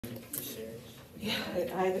Yeah,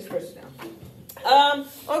 I just pushed it down.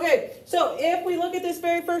 Okay, so if we look at this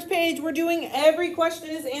very first page, we're doing every question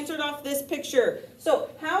is answered off this picture. So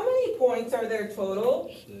how many points are there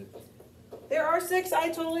total? 6. There are 6. I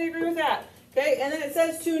totally agree with that. Okay, and then it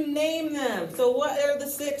says to name them. So what are the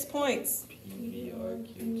 6 points? P, V, R,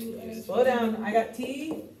 Q, T, S. Slow down. I got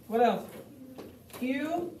T. What else?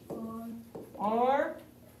 Q, R,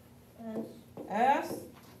 S,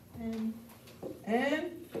 N,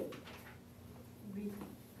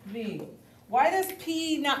 V. Why does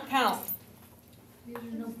P not count?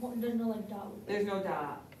 There's no like dot. There's no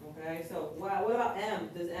dot. Okay, so what about M?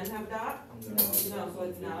 Does M have a dot? No. No, so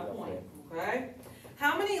it's not a point. Okay.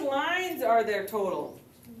 How many lines are there total?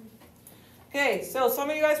 Okay, so some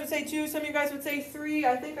of you guys would say 2, some of you guys would say 3.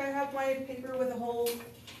 I think I have my paper with a hole.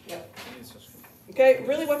 Yep. Okay,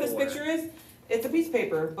 really what this picture is, it's a piece of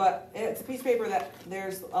paper, but it's a piece of paper that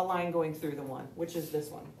there's a line going through the one, which is this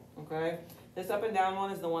one. Okay. This up and down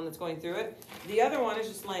one is the one that's going through it. The other one is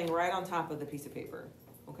just laying right on top of the piece of paper.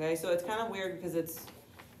 Okay, so it's kind of weird because it's,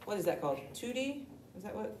 what is that called? 2D? Is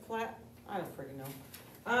that what, flat? I don't freaking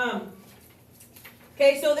know.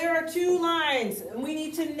 Okay, so there are 2 lines and we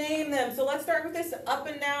need to name them. So let's start with this up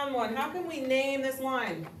and down one. How can we name this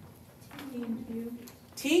line?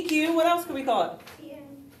 TQ, what else could we call it?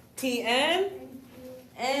 TN,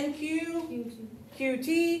 NQ, QT.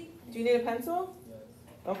 Do you need a pencil?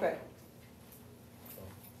 Okay.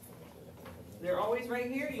 They're always right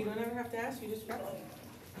here. You don't ever have to ask. You just grab them.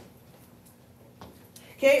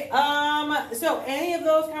 Okay. So any of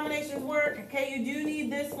those combinations work. Okay. You do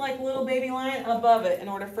need this like little baby line above it in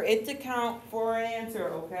order for it to count for an answer.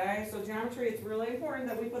 Okay. So geometry, it's really important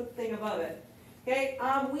that we put the thing above it. Okay.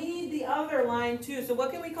 We need the other line too. So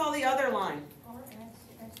what can we call the other line?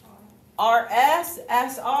 RS,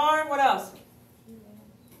 SR. What else?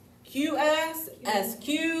 QS,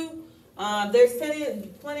 SQ. There's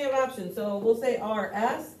plenty of options, so we'll say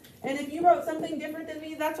RS. And if you wrote something different than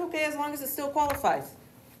me, that's okay as long as it still qualifies.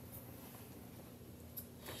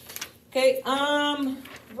 Okay,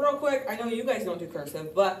 real quick, I know you guys don't do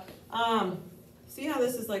cursive, but see how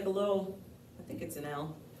this is like a little, I think it's an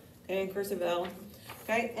L, okay, cursive L.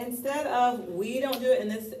 Okay, instead of, we don't do it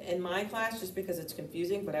in my class just because it's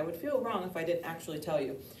confusing, but I would feel wrong if I didn't actually tell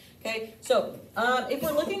you. Okay, so if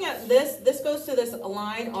we're looking at this goes to this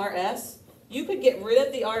line RS. You could get rid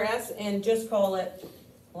of the RS and just call it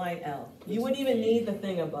line L. You wouldn't even need the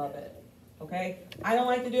thing above it. Okay, I don't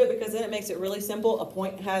like to do it because then it makes it really simple. A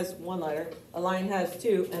point has 1 letter, a line has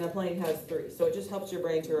 2, and a plane has 3. So it just helps your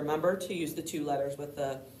brain to remember to use the 2 letters with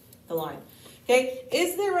the line. Okay,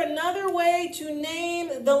 is there another way to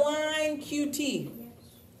name the line QT? Yes.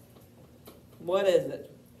 What is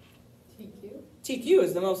it? TQ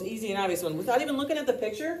is the most easy and obvious one. Without even looking at the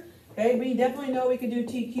picture, okay, we definitely know we could do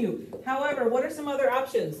TQ. However, what are some other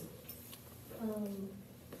options?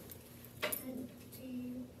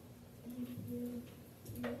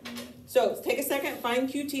 So take a second, find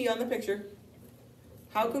QT on the picture.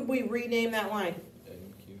 How could we rename that line?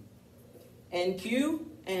 NQ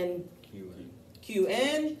and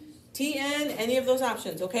QN, TN, any of those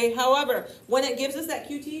options, okay? However, when it gives us that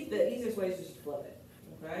QT, the easiest way is just to flip it,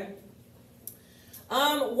 okay?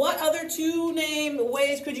 What other 2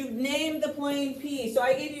 ways could you name the plane P? So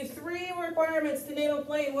I gave you 3 requirements to name a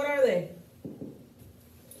plane. What are they?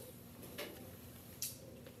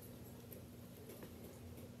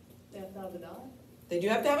 They have to have a dot. They do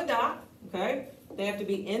have to have a dot, okay? They have to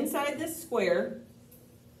be inside this square.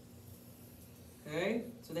 Okay,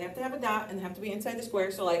 so they have to have a dot and they have to be inside the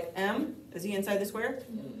square. So like M, is he inside the square?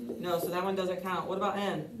 No, so that one doesn't count. What about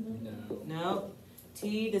N? No.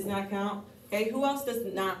 T does not count. Okay, who else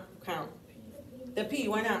does not count? The P,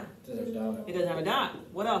 why not? It doesn't have a dot.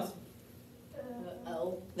 What else?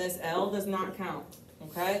 L. This L does not count.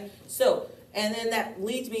 Okay, so, and then that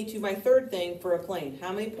leads me to my third thing for a plane.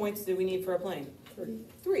 How many points do we need for a plane?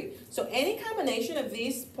 3. So any combination of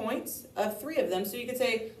these points, of 3 of them, so you could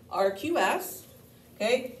say RQS,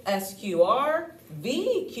 okay, SQR,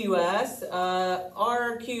 VQS,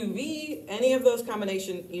 RQV, any of those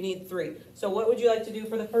combinations, you need 3. So what would you like to do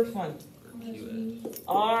for the first one?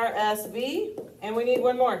 RSV, and we need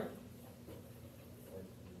one more.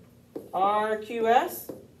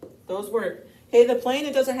 RQS, those work. Okay, the plane,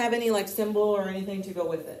 it doesn't have any like symbol or anything to go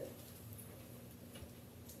with it.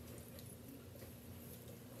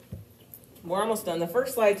 We're almost done. The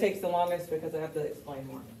first slide takes the longest because I have to explain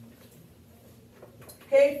more.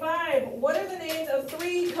 Okay, 5. What are the names of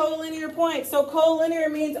 3 collinear points? So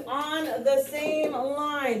collinear means on the same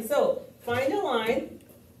line. So find a line.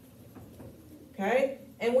 Okay,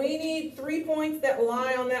 and we need 3 points that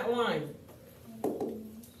lie on that line.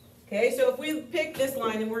 Okay, so if we pick this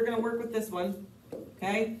line and we're gonna work with this one,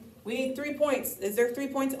 okay, we need 3 points. Is there 3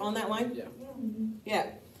 points on that line? Yeah. Yeah.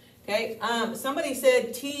 Okay, somebody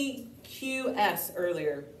said TQS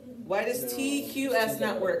earlier. Why does No, TQS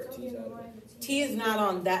not work? T's out of it. T is not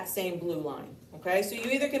on that same blue line, okay? So you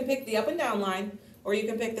either can pick the up and down line, or you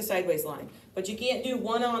can pick the sideways line. But you can't do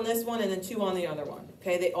 1 on this one and then 2 on the other one,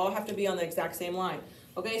 okay? They all have to be on the exact same line.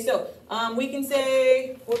 Okay, so we can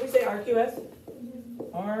say, what do we say, RQS?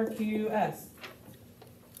 RQS.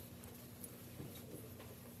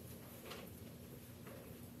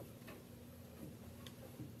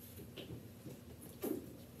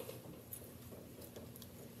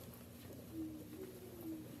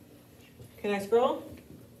 Can I scroll?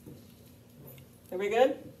 Are we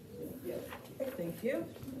good? Yeah. Thank you.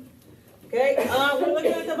 Okay, we're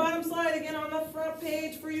looking at the bottom slide again on the front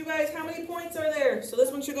page for you guys. How many points are there? So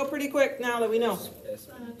this one should go pretty quick now that we know. S.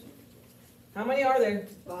 How many are there?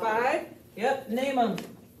 5. 5? Yep, name them.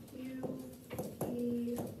 Q,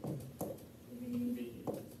 E, V,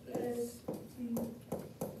 S, T.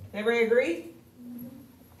 Everybody agree?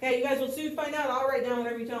 Okay, you guys will soon find out. I'll write down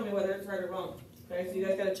whatever you tell me, whether it's right or wrong. Okay, so you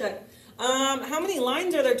guys gotta check. How many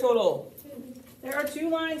lines are there total? 2. There are 2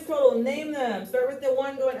 lines total. Name them. Start with the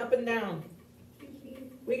one going up and down.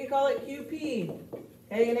 We could call it QP.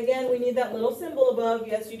 Okay, and again, we need that little symbol above.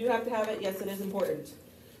 Yes, you do have to have it. Yes, it is important.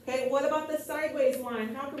 Okay, what about the sideways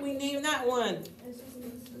line? How can we name that one?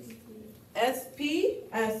 SP?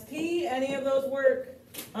 ST? Any of those work?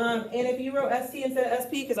 And if you wrote ST instead of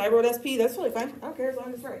SP, because I wrote SP, that's totally fine. I don't care as long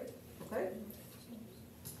as it's right. Okay.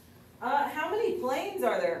 How many planes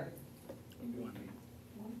are there? 1.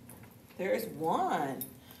 There's 1.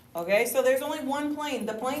 Okay, so there's only 1 plane.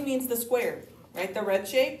 The plane means the square, right? The red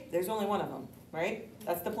shape, there's only 1 of them, right?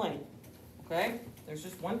 That's the plane. Okay? There's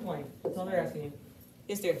just 1 plane. That's all they're asking you.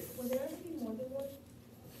 Yes, dear. Was there anything more than one?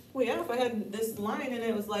 Well, yeah, if I had this line and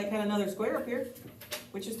it was like had another square up here,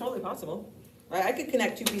 which is totally possible. Right? I could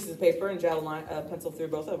connect 2 pieces of paper and gel line, pencil through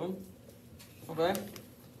both of them. Okay?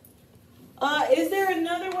 Is there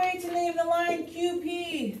another way to name the line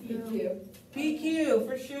QP? PQ. PQ,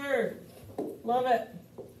 for sure. Love it.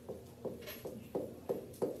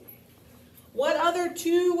 What other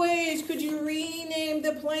 2 ways could you rename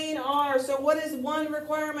the plane R? So what is one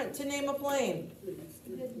requirement to name a plane?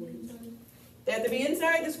 They have to be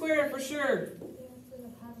inside the square for sure.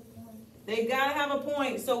 They gotta have a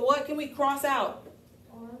point. So what can we cross out?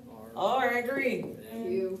 R, I agree.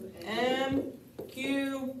 Q. M,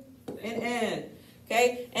 Q, and N.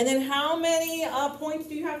 Okay, and then how many points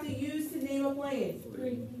do you have to use to name a plane?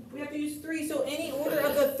 3. We have to use 3. So any order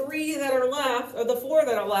of the 3 that are left, or the 4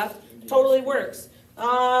 that are left, totally works.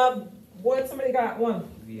 What somebody got? 1.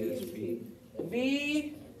 VSP.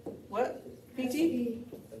 V, what? PT?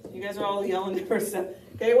 You guys are all yelling different stuff.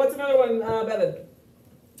 Okay, what's another one, Bevan?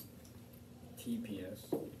 TPS.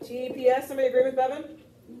 TPS, somebody agree with Bevan?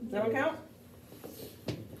 Does that one count?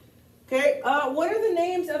 Okay, what are the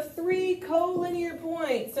names of 3 collinear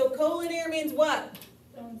points? So collinear means what?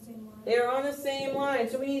 They're on the same line.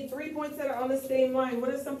 So we need 3 points that are on the same line. What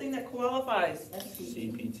is something that qualifies?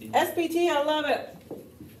 CPT. SPT, I love it.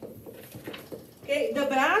 Okay, the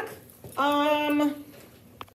back.